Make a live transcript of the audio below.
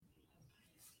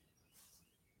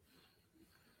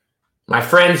My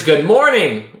friends, good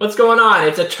morning. What's going on?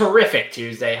 It's a terrific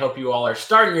Tuesday. Hope you all are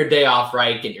starting your day off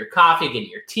right, getting your coffee, getting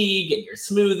your tea, getting your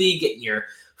smoothie, getting your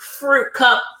fruit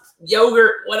cup,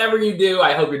 yogurt, whatever you do.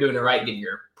 I hope you're doing it right, getting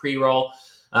your pre-roll.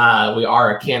 We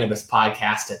are a cannabis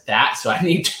podcast at that, so I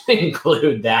need to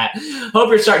include that. Hope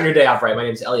you're starting your day off right. My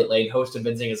name is Elliot Lane, host of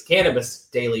Benzinga's Cannabis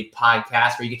Daily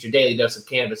Podcast, where you get your daily dose of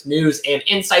cannabis news and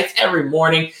insights every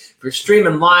morning. If you're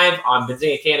streaming live on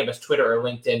Benzinga Cannabis, Twitter, or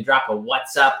LinkedIn, drop a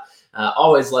what's up.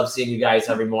 Always love seeing you guys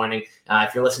every morning.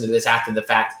 If you're listening to this after the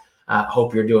fact,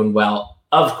 hope you're doing well,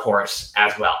 of course,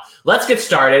 as well. Let's get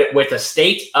started with the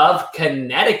state of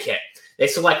Connecticut. They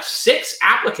select 6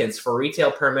 applicants for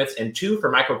retail permits and 2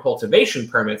 for microcultivation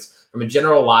permits from a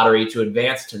general lottery to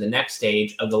advance to the next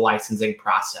stage of the licensing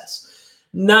process.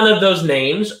 None of those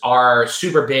names are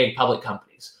super big public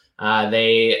companies.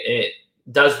 It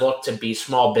does look to be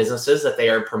small businesses that they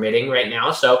are permitting right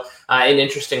now, so an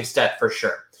interesting step for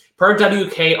sure. Per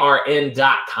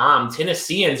WKRN.com,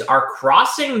 Tennesseans are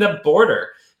crossing the border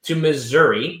to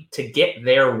Missouri to get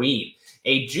their weed.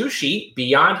 A Jushi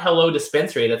Beyond Hello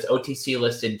dispensary, that's OTC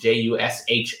listed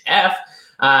JUSHF,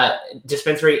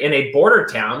 dispensary in a border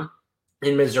town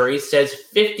in Missouri says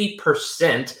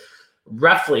 50%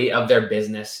 roughly of their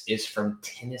business is from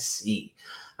Tennessee.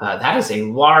 That is a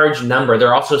large number.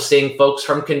 They're also seeing folks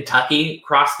from Kentucky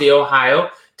cross the Ohio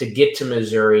to get to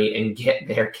Missouri and get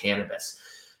their cannabis.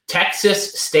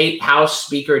 Texas State House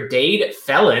Speaker Dade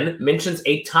Phelan mentions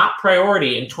a top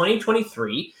priority in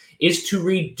 2023 is to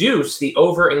reduce the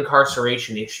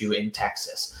over-incarceration issue in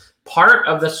Texas. Part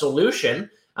of the solution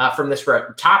from this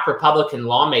top Republican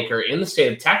lawmaker in the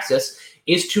state of Texas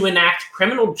is to enact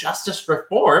criminal justice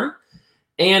reform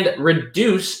and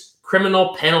reduce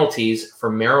criminal penalties for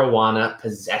marijuana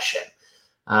possession.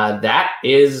 That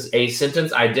is a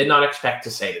sentence I did not expect to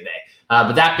say today.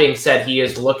 But that being said, he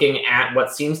is looking at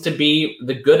what seems to be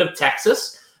the good of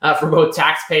Texas for both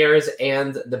taxpayers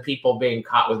and the people being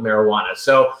caught with marijuana.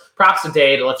 So props to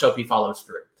Dade. Let's hope he follows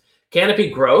through. Canopy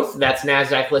Growth, that's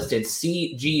NASDAQ listed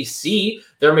CGC,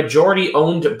 their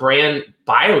majority-owned brand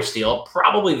BioSteel,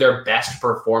 probably their best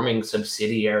performing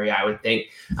subsidiary, I would think.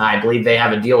 I believe they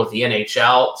have a deal with the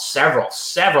NHL,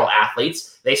 several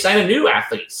athletes. They signed a new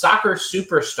athlete, soccer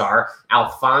superstar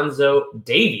Alphonso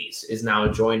Davies is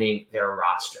now joining their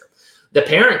roster. The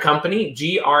parent company,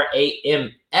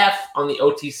 GRAMF on the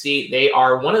OTC, they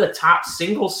are one of the top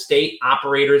single state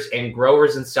operators and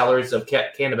growers and sellers of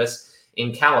cannabis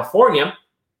in California.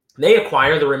 They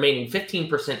acquire the remaining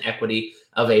 15% equity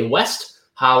of a West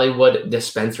Hollywood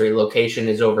dispensary. Location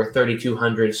is over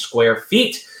 3,200 square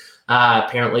feet.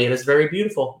 Apparently, it is very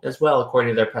beautiful as well, according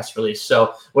to their press release.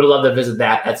 So would love to visit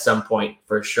that at some point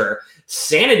for sure.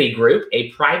 Sanity Group,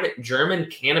 a private German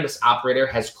cannabis operator,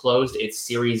 has closed its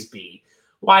Series B.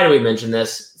 Why do we mention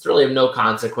this? It's really of no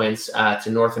consequence to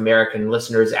North American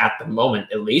listeners at the moment,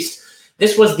 at least.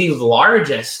 This was the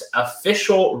largest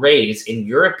official raise in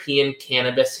European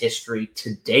cannabis history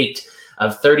to date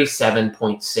of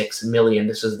 $37.6 million.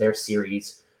 This is their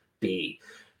Series B.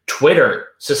 Twitter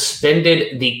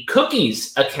suspended the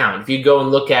Cookies account. If you go and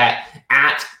look at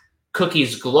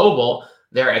Cookies Global,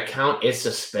 their account is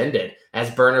suspended.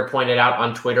 As Berner pointed out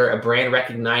on Twitter, a brand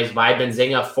recognized by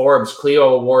Benzinga, Forbes,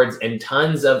 Clio Awards, and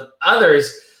tons of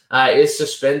others is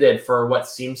suspended for what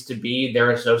seems to be their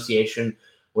association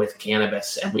with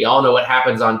cannabis. And we all know what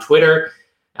happens on Twitter.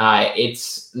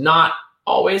 It's not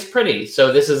always pretty.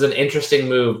 So this is an interesting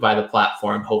move by the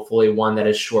platform, hopefully one that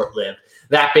is short-lived.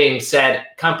 That being said,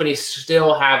 companies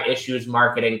still have issues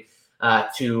marketing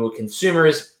to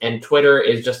consumers, and Twitter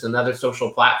is just another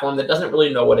social platform that doesn't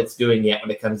really know what it's doing yet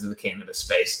when it comes to the cannabis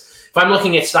space. If I'm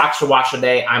looking at stocks to watch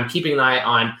today, I'm keeping an eye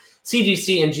on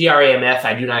CGC and GRAMF.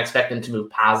 I do not expect them to move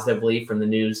positively from the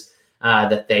news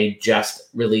that they just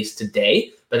released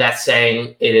today, but that's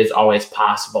saying it is always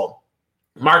possible.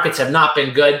 Markets have not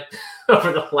been good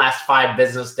over the last 5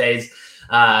 business days.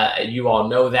 You all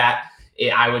know that.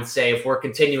 I would say if we're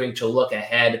continuing to look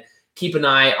ahead, keep an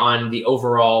eye on the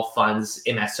overall funds,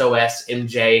 MSOS,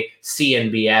 MJ,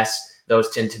 CNBS. Those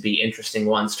tend to be interesting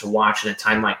ones to watch in a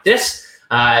time like this.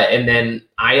 And then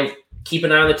I keep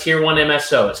an eye on the Tier 1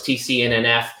 MSOs,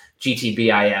 TCNNF,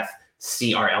 GTBIF,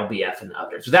 CRLBF, and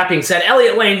others. With that being said,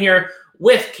 Elliot Lane here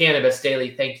with Cannabis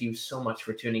Daily. Thank you so much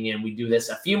for tuning in. We do this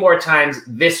a few more times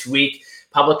this week.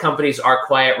 Public companies are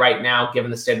quiet right now,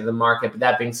 given the state of the market. But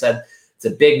that being said, it's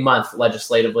a big month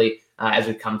legislatively as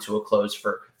we come to a close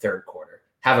for third quarter.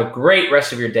 Have a great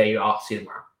rest of your day. I'll see you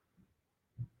tomorrow.